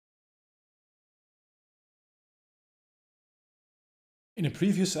In a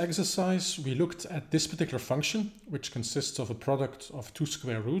previous exercise, we looked at this particular function, which consists of a product of two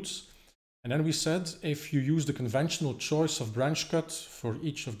square roots. And then we said, if you use the conventional choice of branch cut for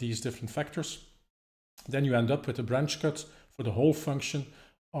each of these different factors, then you end up with a branch cut for the whole function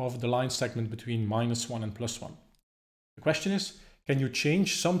of the line segment between -1 and +1. The question is, can you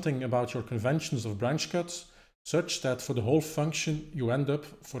change something about your conventions of branch cuts such that for the whole function you end up,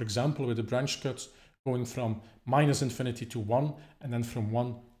 for example, with a branch cut going from -infinity to 1 and then from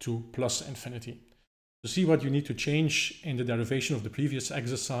 1 to +infinity. To see what you need to change in the derivation of the previous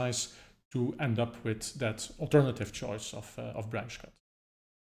exercise to end up with that alternative choice of branch cut.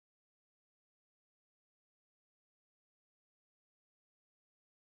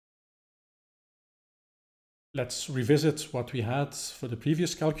 Let's revisit what we had for the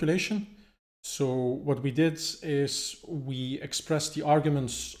previous calculation. So what we did is we expressed the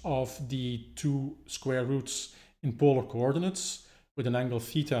arguments of the two square roots in polar coordinates with an angle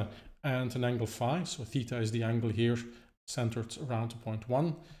theta and an angle phi. So theta is the angle here centered around the point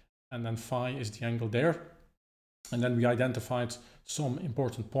 1, and then phi is the angle there. And then we identified some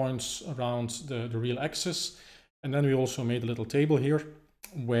important points around the real axis. And then we also made a little table here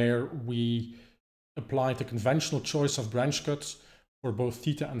where we applied the conventional choice of branch cuts for both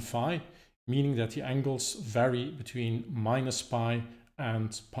theta and phi, meaning that the angles vary between -pi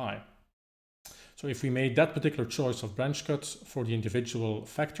and pi. So if we made that particular choice of branch cut for the individual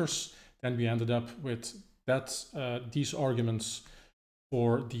factors, then we ended up with these arguments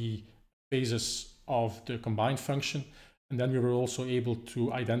for the basis of the combined function. And then we were also able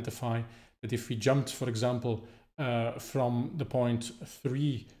to identify that if we jumped, for example, from the point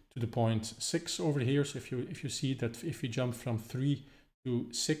 3 to the point 6 over here, so if you see that if we jump from 3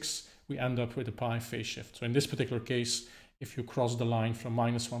 to 6, we end up with a pi phase shift. So in this particular case, if you cross the line from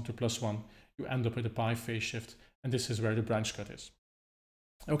 -1 to +1, you end up with a pi phase shift, and this is where the branch cut is.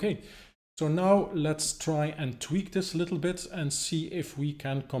 Okay, so now let's try and tweak this a little bit and see if we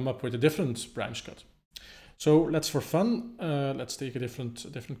can come up with a different branch cut. So let's for fun, let's take a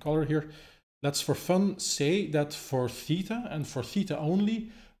different color here. Let's for fun say that for theta and for theta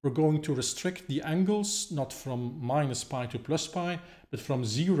only, we're going to restrict the angles not from -pi to +pi, but from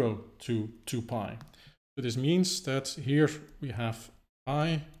 0 to 2pi. So this means that here we have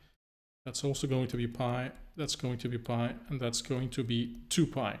pi, that's also going to be pi, that's going to be pi, and that's going to be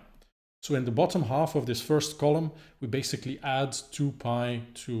 2pi. So in the bottom half of this first column, we basically add 2pi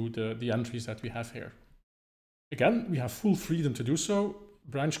to the entries that we have here. Again, we have full freedom to do so.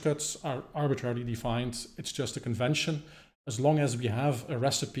 Branch cuts are arbitrarily defined. It's just a convention. As long as we have a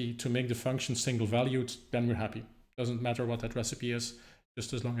recipe to make the function single valued, then we're happy. Doesn't matter what that recipe is,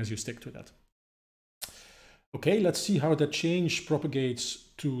 just as long as you stick to that. Okay, let's see how that change propagates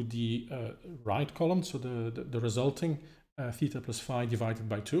to the right column, so the resulting theta plus phi divided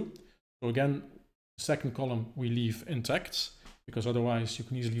by 2. So again, the second column we leave intact, because otherwise you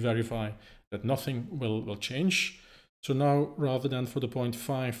can easily verify that nothing will change. So now, rather than for the point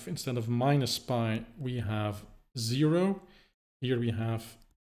 5, instead of -pi, we have 0. Here we have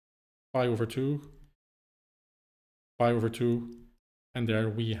pi over 2, and there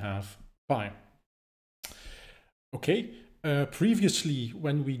we have pi. Okay, previously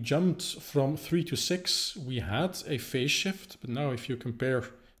when we jumped from 3 to 6, we had a phase shift, but now if you compare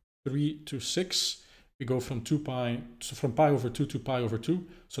 3 to 6, we go from from pi over 2 to pi over 2,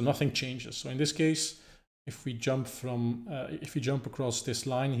 so nothing changes. So in this case, if we jump across this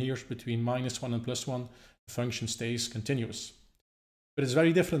line here between -1 and +1, the function stays continuous. But it's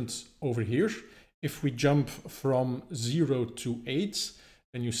very different over here. If we jump from 0 to 8,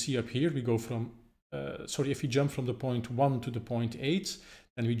 then you see up here we go from if we jump from the point 1 to the point 8,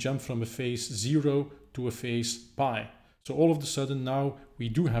 then we jump from a phase 0 to a phase pi. So all of a sudden now we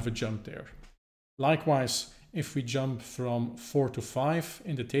do have a jump there. Likewise, if we jump from 4 to 5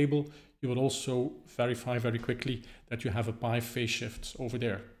 in the table, you will also verify very quickly that you have a pi phase shift over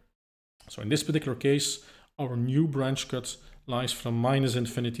there. So in this particular case, our new branch cut lies from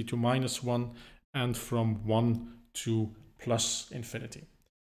 -infinity to -1 and from 1 to +infinity.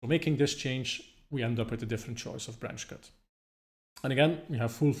 So making this change, we end up with a different choice of branch cut. And again, we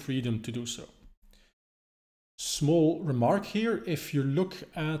have full freedom to do so. Small remark here, if you look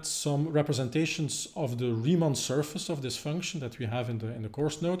at some representations of the Riemann surface of this function that we have in the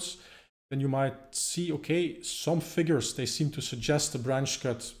course notes, then you might see, okay, some figures, they seem to suggest a branch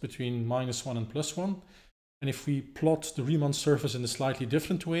cut between -1 and +1. And if we plot the Riemann surface in a slightly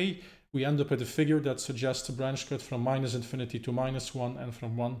different way, we end up with a figure that suggests a branch cut from -infinity to -1 and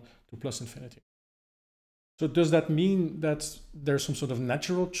from 1 to +infinity. So does that mean that there's some sort of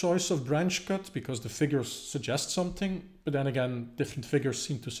natural choice of branch cut because the figures suggest something, but then again, different figures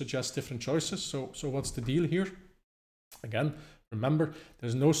seem to suggest different choices. So what's the deal here? Again, remember,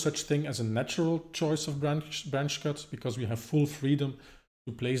 there's no such thing as a natural choice of branch cut because we have full freedom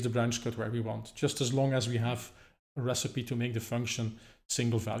to place the branch cut where we want, just as long as we have a recipe to make the function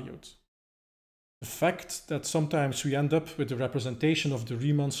single valued. The fact that sometimes we end up with a representation of the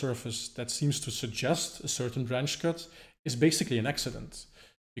Riemann surface that seems to suggest a certain branch cut is basically an accident.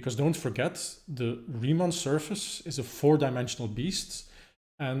 Because don't forget, the Riemann surface is a four-dimensional beast,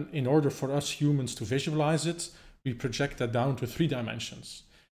 and in order for us humans to visualize it, we project that down to 3 dimensions.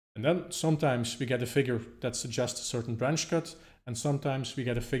 And then sometimes we get a figure that suggests a certain branch cut, and sometimes we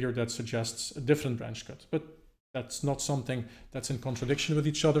get a figure that suggests a different branch cut. But that's not something that's in contradiction with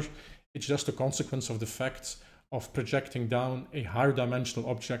each other. It's just a consequence of the fact of projecting down a higher dimensional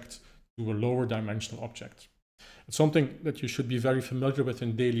object to a lower dimensional object. It's something that you should be very familiar with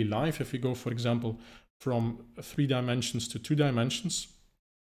in daily life. If you go, for example, from 3 dimensions to 2 dimensions,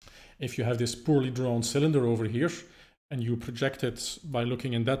 if you have this poorly drawn cylinder over here and you project it by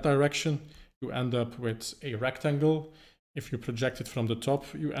looking in that direction, you end up with a rectangle. If you project it from the top,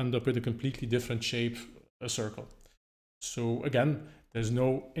 you end up with a completely different shape, a circle. So again, there's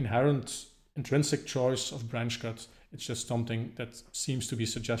no inherent intrinsic choice of branch cut. It's just something that seems to be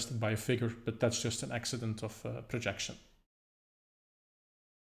suggested by a figure, but that's just an accident of projection.